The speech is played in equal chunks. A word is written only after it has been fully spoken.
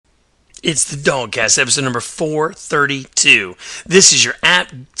It's the DawgCast, episode number 432. This is your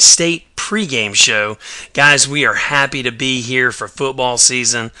App State pregame show. Guys, we are happy to be here for football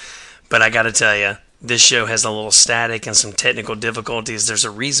season, but I got to tell you, this show has a little static and some technical difficulties. There's a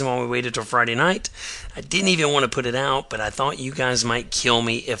reason why we waited till Friday night. I didn't even want to put it out, but I thought you guys might kill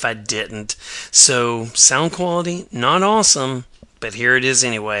me if I didn't. So, sound quality, not awesome, but here it is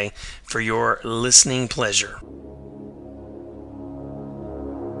anyway, for your listening pleasure.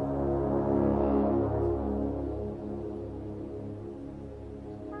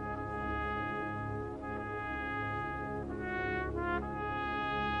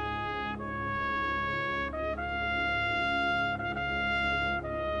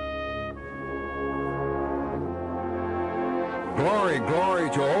 Glory, glory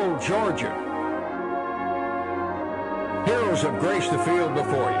to old Georgia. Heroes have graced the field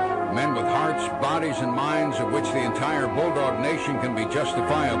before you. Men with hearts, bodies, and minds of which the entire Bulldog Nation can be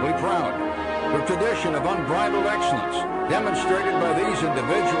justifiably proud. The tradition of unbridled excellence, demonstrated by these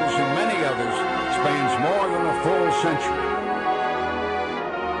individuals and many others, spans more than a full century.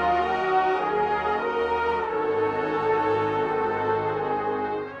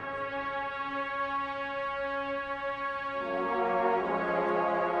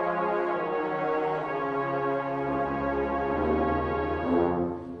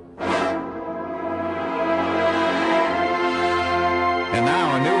 And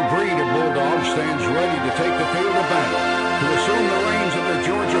now a new breed of Bulldogs stands ready to take the field of battle, to assume the reins of the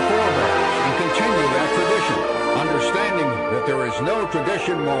Georgia forebears and continue that tradition, understanding that there is no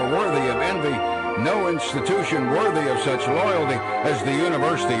tradition more worthy of envy, no institution worthy of such loyalty as the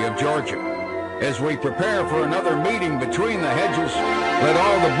University of Georgia. As we prepare for another meeting between the hedges, let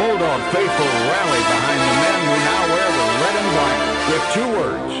all the Bulldog faithful rally behind the men who now wear the red and black with two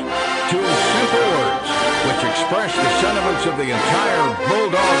words, two simple words, which express the sentiments of the entire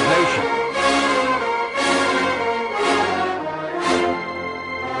Bulldog Nation.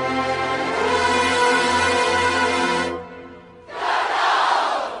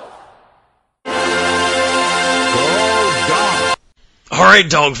 All right,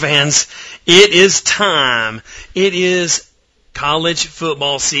 Dawg fans, it is time. It is college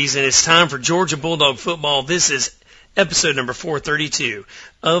football season. It's time for Georgia Bulldog football. This is episode number 432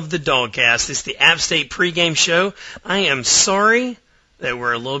 of the DawgCast. It's the App State pregame show. I am sorry that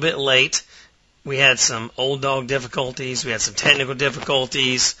we're a little bit late. We had some Old Dawg difficulties. We had some technical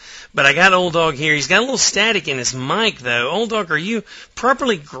difficulties. But I got Old Dawg here. He's got a little static in his mic, though. Old Dawg, are you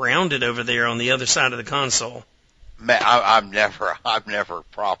properly grounded over there on the other side of the console? Man, I'm never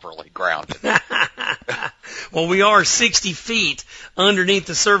properly grounded. Well, we are 60 feet underneath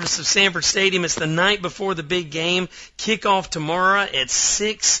the surface of Sanford Stadium. It's the night before the big game. Kickoff tomorrow at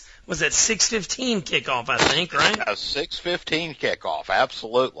 6:15 kickoff, I think, right? A 6:15 kickoff,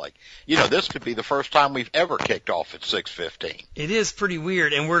 absolutely. You know, this could be the first time we've ever kicked off at 6:15. It is pretty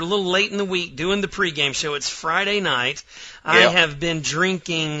weird, and we're a little late in the week doing the pregame show. It's Friday night. I have been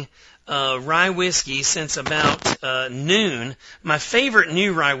drinking rye whiskey since about noon. My favorite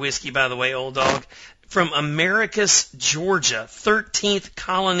new rye whiskey, by the way, Old Dawg, from Americus, Georgia, 13th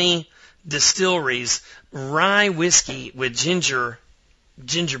Colony Distilleries, rye whiskey with ginger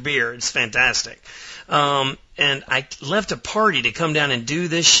beer. It's fantastic. And I left a party to come down and do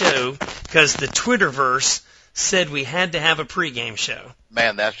this show because the Twitterverse said we had to have a pregame show.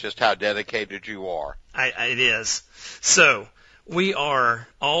 Man, that's just how dedicated you are. It is. So we are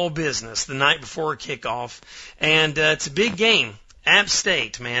all business the night before kickoff, and it's a big game. App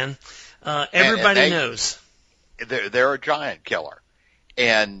State, man. Everybody knows. They're a giant killer,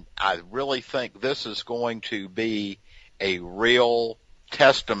 and I really think this is going to be a real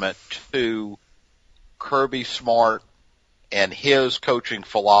testament to Kirby Smart and his coaching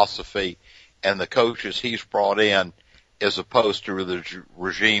philosophy and the coaches he's brought in as opposed to the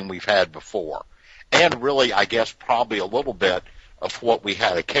regime we've had before. And really, I guess, probably a little bit of what we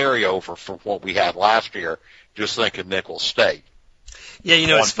had a carryover from what we had last year, just think of Nicholls State. Yeah, you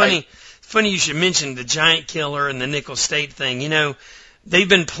know, it's funny you should mention the giant killer and the Nicholls State thing. You know, they've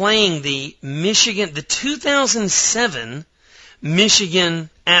been playing the 2007 Michigan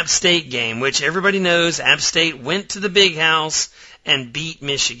App State game, which everybody knows App State went to the Big House and beat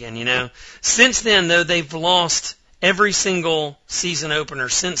Michigan, you know. Since then, though, they've lost every single season opener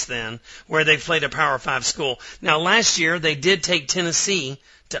since then where they've played a Power 5 school. Now, last year, they did take Tennessee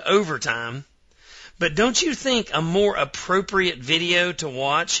to overtime. But don't you think a more appropriate video to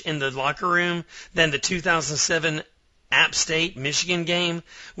watch in the locker room than the 2007 App State Michigan game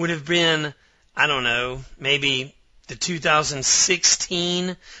would have been, I don't know, maybe the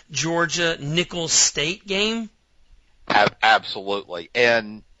 2016 Georgia Nicholls State game? Absolutely.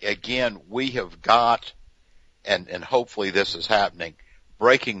 And again, we have got, and hopefully this is happening,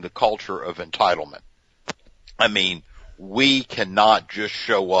 breaking the culture of entitlement. I mean, we cannot just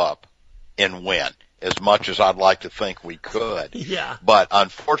show up and win as much as I'd like to think we could. Yeah. But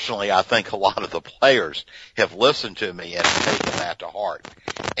unfortunately, I think a lot of the players have listened to me and taken that to heart.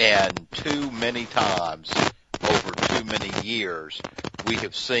 And too many times over too many years, we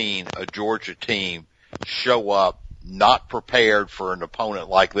have seen a Georgia team show up not prepared for an opponent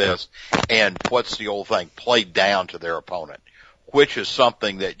like this, and what's the old thing, play down to their opponent, which is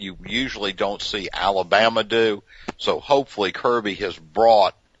something that you usually don't see Alabama do. So hopefully Kirby has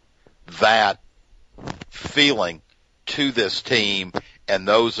brought that feeling to this team, and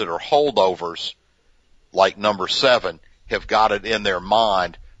those that are holdovers, like number 7, have got it in their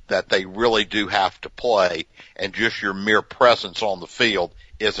mind that they really do have to play, and just your mere presence on the field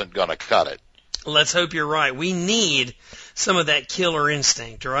isn't going to cut it. Let's hope you're right. We need some of that killer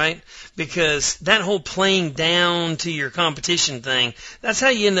instinct, right? Because that whole playing down to your competition thing, that's how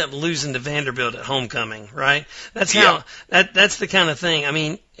you end up losing to Vanderbilt at homecoming, right? That's how, that's the kind of thing. I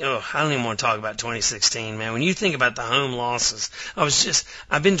mean, I don't even want to talk about 2016, man. When you think about the home losses,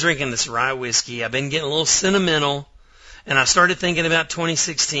 I've been drinking this rye whiskey. I've been getting a little sentimental. And I started thinking about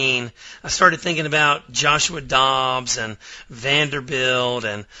 2016. I started thinking about Joshua Dobbs and Vanderbilt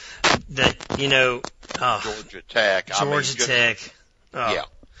and that, Georgia Tech. Tech. Yeah.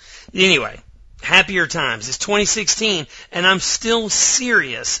 Anyway, happier times. It's 2016, and I'm still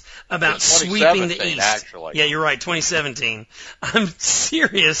serious about sweeping the East. Actually. Yeah, you're right, 2017. I'm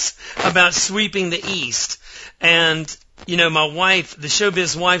serious about sweeping the East. And my wife, the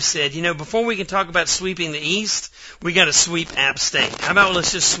showbiz wife said, before we can talk about sweeping the East, we got to sweep App State. How about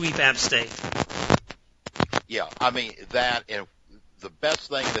let's just sweep App State? Yeah, I mean, and the best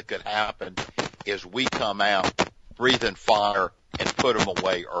thing that could happen is we come out breathing fire and put them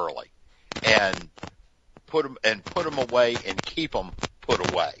away early. And put them away and keep them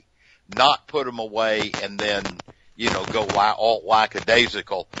put away. Not put them away and then, go all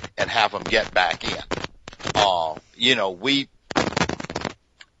lackadaisical and have them get back in.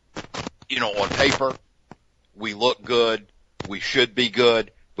 On paper, we look good, we should be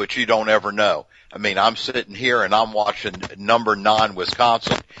good, but you don't ever know. I mean, I'm sitting here and I'm watching number 9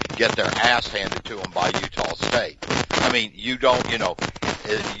 Wisconsin get their ass handed to them by Utah State. I mean,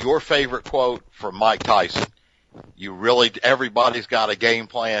 your favorite quote from Mike Tyson, everybody's got a game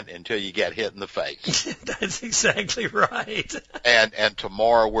plan until you get hit in the face. That's exactly right. And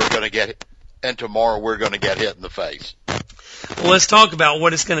tomorrow we're going to get hit in the face. Well, let's talk about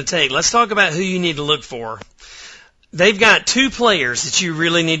what it's going to take. Let's talk about who you need to look for. They've got 2 players that you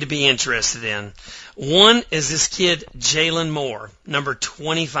really need to be interested in. One is this kid, Jalen Moore, number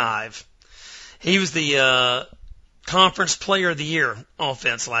 25. He was the Conference Player of the Year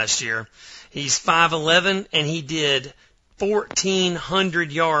offense last year. He's 5'11", and he did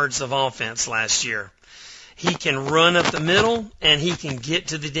 1,400 yards of offense last year. He can run up the middle, and he can get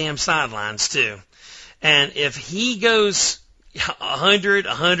to the damn sidelines, too. And if he goes 100,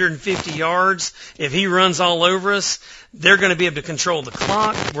 150 yards, if he runs all over us, they're going to be able to control the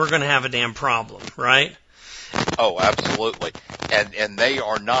clock. We're going to have a damn problem, right? Oh, absolutely. And they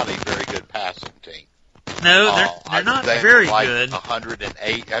are not a very good passing team. No, they're not very good.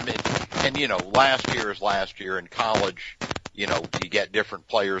 108. I mean, and last year is last year in college. You get different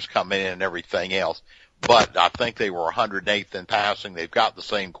players come in and everything else. But I think they were 108th in passing. They've got the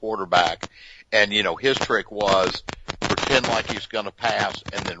same quarterback. And, his trick was pretend like he's going to pass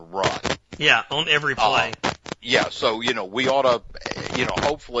and then run. Yeah, on every play. So, we ought to,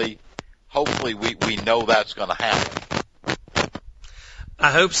 hopefully we know that's going to happen.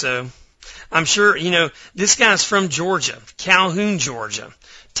 I hope so. I'm sure, this guy's from Georgia, Calhoun, Georgia.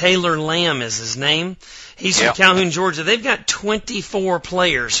 Taylor Lamb is his name. He's from Calhoun, Georgia. They've got 24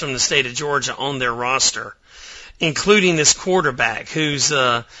 players from the state of Georgia on their roster, including this quarterback whose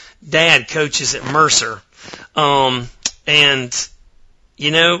dad coaches at Mercer. He's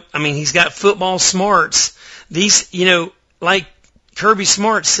got football smarts. These, like Kirby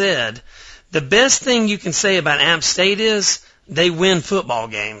Smart said, the best thing you can say about App State is they win football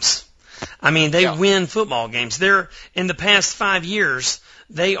games. They win football games. They're, in the past 5 years,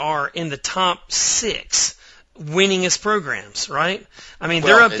 they are in the top 6 winningest programs, right?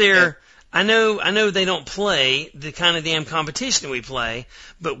 They're up there. I know they don't play the kind of damn competition we play,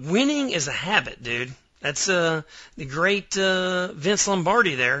 but winning is a habit, dude. That's the great Vince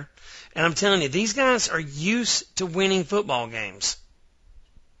Lombardi there. And I'm telling you, these guys are used to winning football games.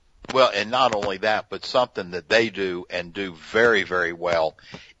 Well, and not only that, but something that they do and do very, very well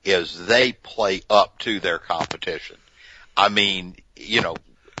is they play up to their competition. I mean,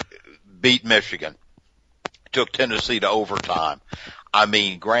 beat Michigan, took Tennessee to overtime. I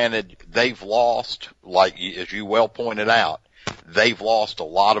mean, granted, they've lost, as you well pointed out, they've lost a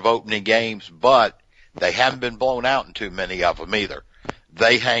lot of opening games, but they haven't been blown out in too many of them either.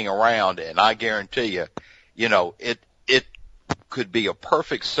 They hang around, and I guarantee you, it could be a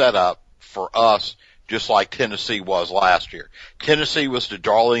perfect setup for us, just like Tennessee was last year. Tennessee was the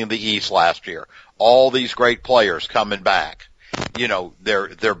darling of the East last year. All these great players coming back.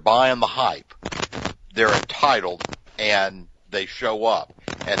 They're buying the hype. They're entitled, and they show up.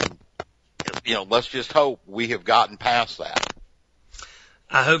 And, let's just hope we have gotten past that.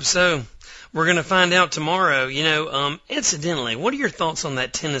 I hope so. We're going to find out tomorrow. Incidentally, what are your thoughts on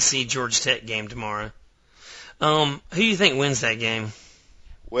that Tennessee-Georgia Tech game tomorrow? Who do you think wins that game?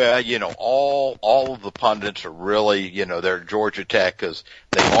 Well, all of the pundits are really, they're Georgia Tech because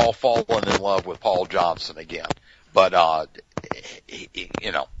they've all fallen in love with Paul Johnson again. But,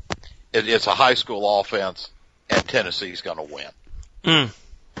 it's a high school offense, and Tennessee's going to win.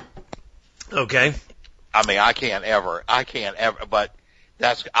 Okay. I mean, I can't ever, but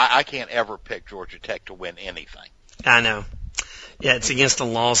I can't ever pick Georgia Tech to win anything. I know. Yeah, it's against the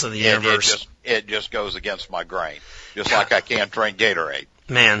laws of the universe. It just goes against my grain. Just like I can't drink Gatorade.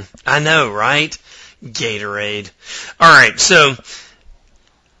 Man, I know, right? Gatorade. All right, so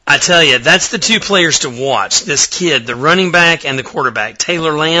I tell you, that's the two players to watch. This kid, the running back and the quarterback.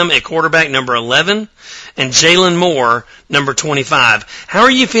 Taylor Lamb at quarterback, number 11, and Jalen Moore, number 25. How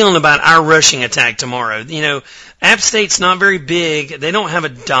are you feeling about our rushing attack tomorrow? App State's not very big. They don't have a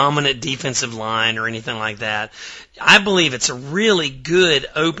dominant defensive line or anything like that. I believe it's a really good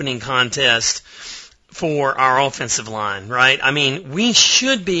opening contest for our offensive line, right? I mean, we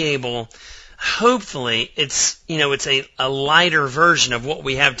should be able, hopefully, it's a lighter version of what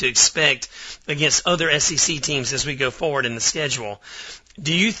we have to expect against other SEC teams as we go forward in the schedule.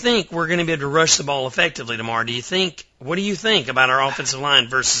 Do you think we're going to be able to rush the ball effectively tomorrow? What do you think about our offensive line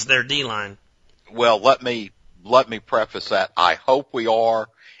versus their D-line? Well, let me preface that. I hope we are,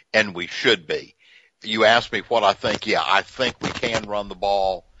 and we should be. You asked me what I think. Yeah, I think we can run the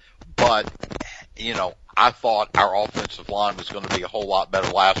ball, but, I thought our offensive line was going to be a whole lot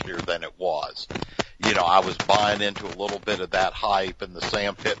better last year than it was. I was buying into a little bit of that hype and the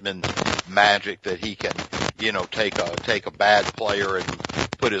Sam Pittman magic that he can, take a bad player and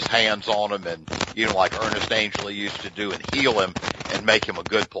put his hands on him and, like Ernest Angley used to do, and heal him and make him a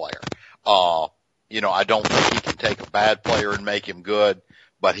good player. I don't think he can take a bad player and make him good,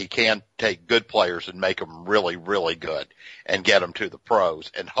 but he can take good players and make them really, really good and get them to the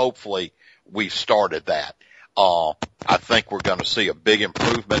pros. And hopefully we've started that. I think we're going to see a big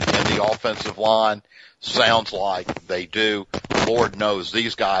improvement in the offensive line. Sounds like they do. Lord knows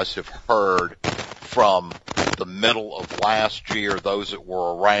these guys have heard from the middle of last year, those that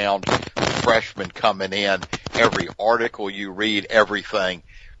were around, the freshmen coming in. Every article you read, everything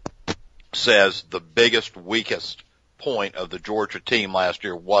says the biggest, weakest point of the Georgia team last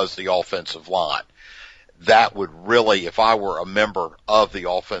year was the offensive line. That would really, if I were a member of the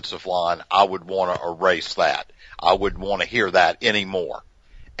offensive line, I would want to erase that. I wouldn't want to hear that anymore.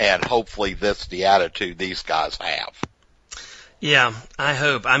 And hopefully that's the attitude these guys have. Yeah, I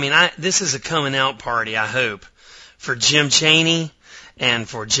hope. I mean, this is a coming out party, I hope, for Jim Chaney and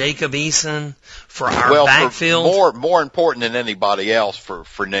for Jacob Eason, for our backfield. More important than anybody else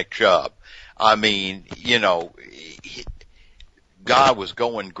for Nick Chubb. I mean, guy was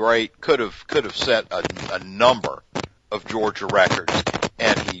going great, could have set a number of Georgia records,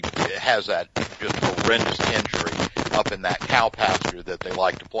 and he has that just horrendous injury up in that cow pasture that they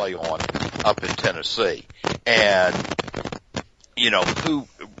like to play on up in Tennessee. And, who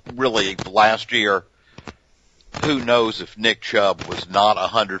really last year, who knows if Nick Chubb was not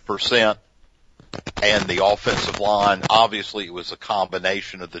 100%, and the offensive line, obviously it was a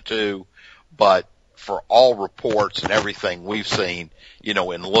combination of the two, but for all reports and everything we've seen,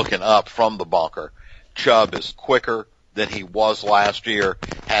 in looking up from the bunker, Chubb is quicker than he was last year,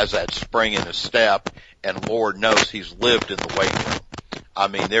 has that spring in his step, and Lord knows he's lived in the weight room. I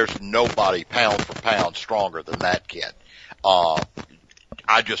mean, there's nobody pound for pound stronger than that kid.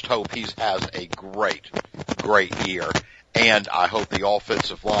 I just hope he has a great, great year, and I hope the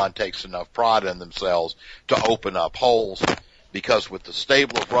offensive line takes enough pride in themselves to open up holes, because with the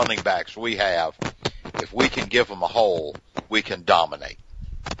stable of running backs we have, if we can give them a hole, we can dominate.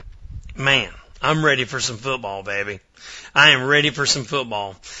 Man, I'm ready for some football, baby. I am ready for some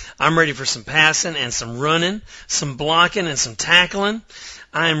football. I'm ready for some passing and some running, some blocking and some tackling.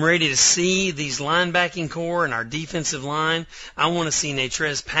 I am ready to see these linebacking core and our defensive line. I want to see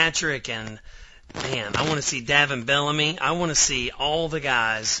Natrez Patrick and Man, I want to see Davin Bellamy. I want to see all the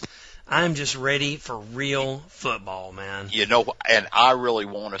guys. I'm just ready for real football, man. You know, and I really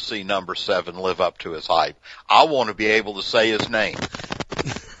want to see number 7 live up to his hype. I want to be able to say his name.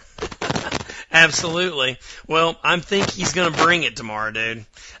 Absolutely. Well, I think he's going to bring it tomorrow, dude.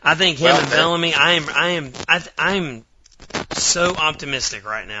 I think him and Bellamy. I'm so optimistic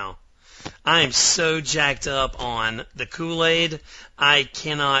right now. I am so jacked up on the Kool-Aid. I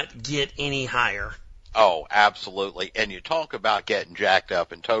cannot get any higher. Oh, absolutely. And you talk about getting jacked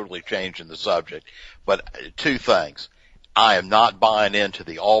up and totally changing the subject, but 2 things. I am not buying into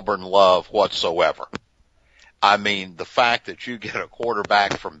the Auburn love whatsoever. I mean, the fact that you get a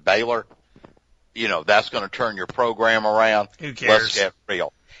quarterback from Baylor, you know, that's going to turn your program around. Who cares? Let's get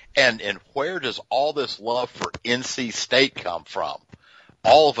real. And where does all this love for NC State come from?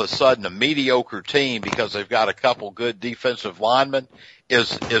 All of a sudden, a mediocre team, because they've got a couple good defensive linemen,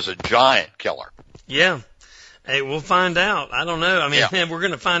 is a giant killer. Yeah. Hey, we'll find out. I don't know. I mean, we're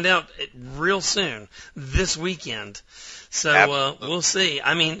going to find out real soon, this weekend. So we'll see.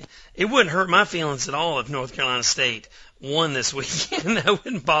 I mean, it wouldn't hurt my feelings at all if North Carolina State won this weekend. That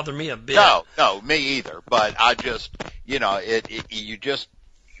wouldn't bother me a bit. No, me either. But I just, you know,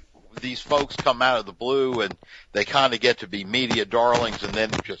 these folks come out of the blue and they kind of get to be media darlings, and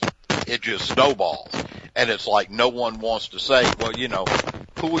then it just snowballs. And it's like no one wants to say, well, you know,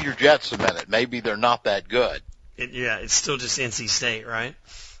 cool your jets a minute. Maybe they're not that good. It's still just NC State, right?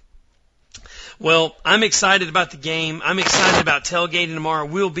 Well, I'm excited about the game. I'm excited about tailgating tomorrow.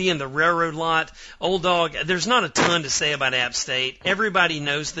 We'll be in the railroad lot. Old Dawg, there's not a ton to say about App State. Everybody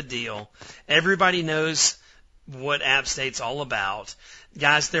knows the deal. Everybody knows what App State's all about.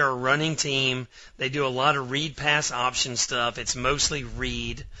 Guys, they're a running team. They do a lot of read pass option stuff. It's mostly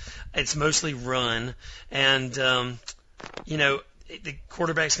read. It's mostly run. And, you know, the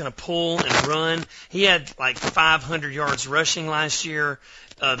quarterback's going to pull and run. He had like 500 yards rushing last year.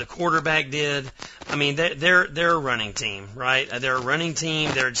 The quarterback did. I mean, they're a running team, right? They're a running team.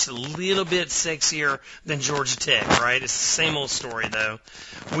 They're just a little bit sexier than Georgia Tech, right? It's the same old story, though.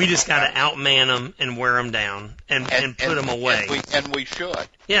 We just got to outman them and wear them down and put them away. And we should.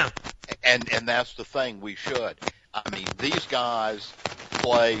 Yeah. And that's the thing. We should. I mean, these guys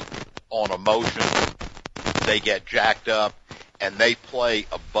play on emotion. They get jacked up, and they play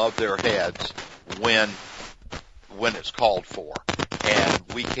above their heads when it's called for. And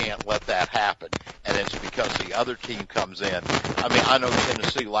we can't let that happen. And it's because the other team comes in. I mean, I know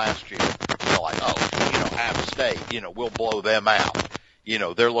Tennessee last year, they're like, oh, you know, App State, you know, we'll blow them out. You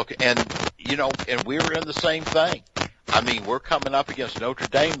know, they're looking, and, you know, and we were in the same thing. I mean, we're coming up against Notre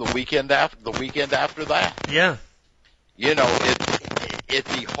Dame the weekend after that. Yeah. You know, it'd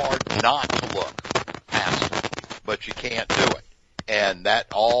be hard not to look past it, but you can't do it. And that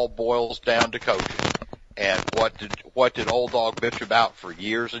all boils down to coaching. And what did Old Dawg bitch about for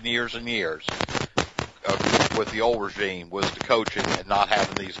years and years and years with the old regime was the coaching and not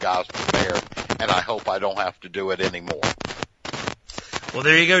having these guys prepared. And I hope I don't have to do it anymore. Well,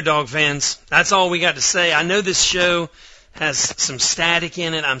 there you go, Dawg fans. That's all we got to say. I know this show has some static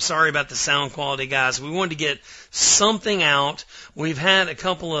in it. I'm sorry about the sound quality, guys. We wanted to get something out. We've had a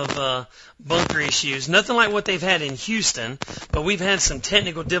couple of bunker issues. Nothing like what they've had in Houston, but we've had some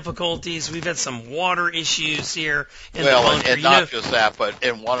technical difficulties. We've had some water issues here in the bunker. And not just that, but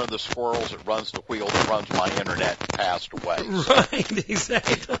in one of the squirrels that runs the wheel that runs my internet passed away. Right,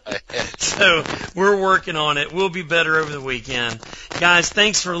 exactly. So we're working on it. We'll be better over the weekend. Guys,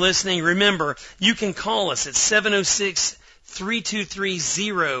 thanks for listening. Remember, you can call us at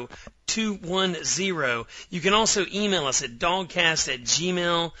 706-323-0210. You can also email us at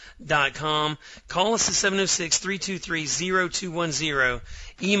DawgCast@gmail.com. Call us at 706-323-0210.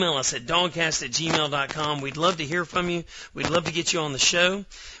 Email us at DawgCast@gmail.com. We'd love to hear from you. We'd love to get you on the show.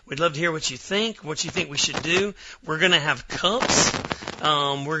 We'd love to hear what you think we should do. We're going to have cups.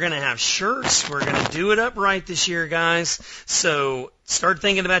 We're going to have shirts. We're going to do it up right this year, guys. So start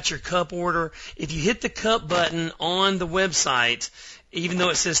thinking about your cup order. If you hit the cup button on the website, even though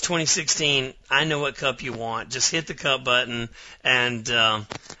it says 2016, I know what cup you want. Just hit the cup button, and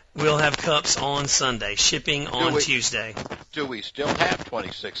we'll have cups on Sunday, shipping on Tuesday. Do we still have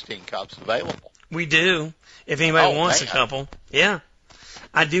 2016 cups available? We do, if anybody wants a couple. Yeah.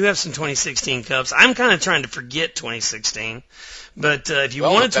 I do have some 2016 cups. I'm kind of trying to forget 2016. But if you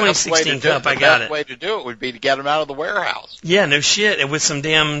want a 2016 cup, I got it. The best way to do it would be to get them out of the warehouse. Yeah, no shit. And with some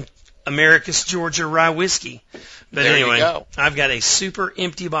damn Americus Georgia rye whiskey. But there anyway, you go. I've got a super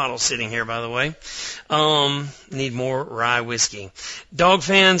empty bottle sitting here, by the way. Need more rye whiskey. Dawg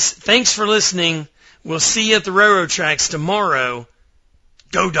fans, thanks for listening. We'll see you at the railroad tracks tomorrow.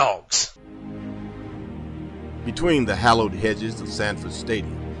 Go Dogs! between the hallowed hedges of Sanford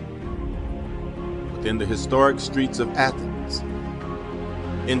Stadium, within the historic streets of Athens,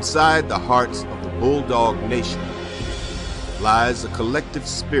 inside the hearts of the Bulldog Nation, lies a collective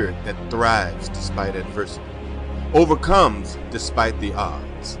spirit that thrives despite adversity, overcomes despite the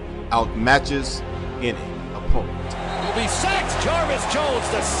odds, outmatches any opponent. Will be sacked. Jarvis Jones,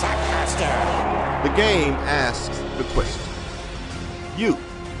 the sackmaster. The game asks the question: you,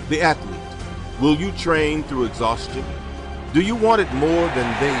 the athlete, will you train through exhaustion? Do you want it more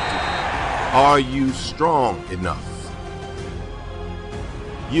than they do? Are you strong enough?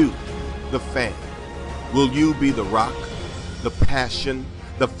 You, the fan, will you be the rock, the passion,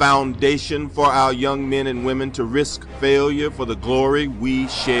 the foundation for our young men and women to risk failure for the glory we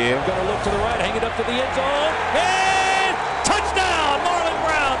share? Gonna look to the right, hang it up to the end zone, and touchdown! Marlon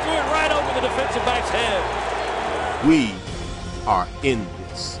Brown threw it right over the defensive back's head. We are in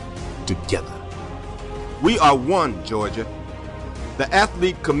this together. We are one, Georgia. The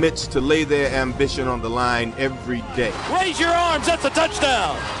athlete commits to lay their ambition on the line every day. Raise your arms, that's a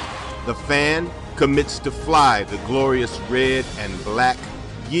touchdown. The fan commits to fly the glorious red and black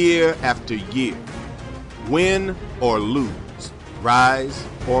year after year. Win or lose, rise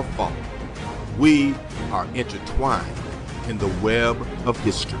or fall, we are intertwined in the web of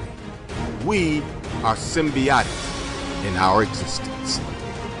history. We are symbiotic in our existence.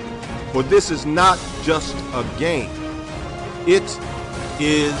 For this is not just a game, it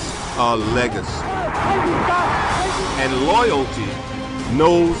is a legacy. And loyalty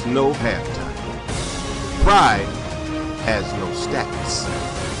knows no halftime. Pride has no stats.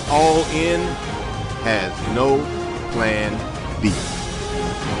 All in has no plan B.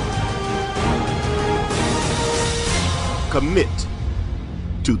 Commit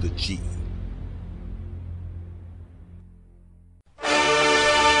to the G.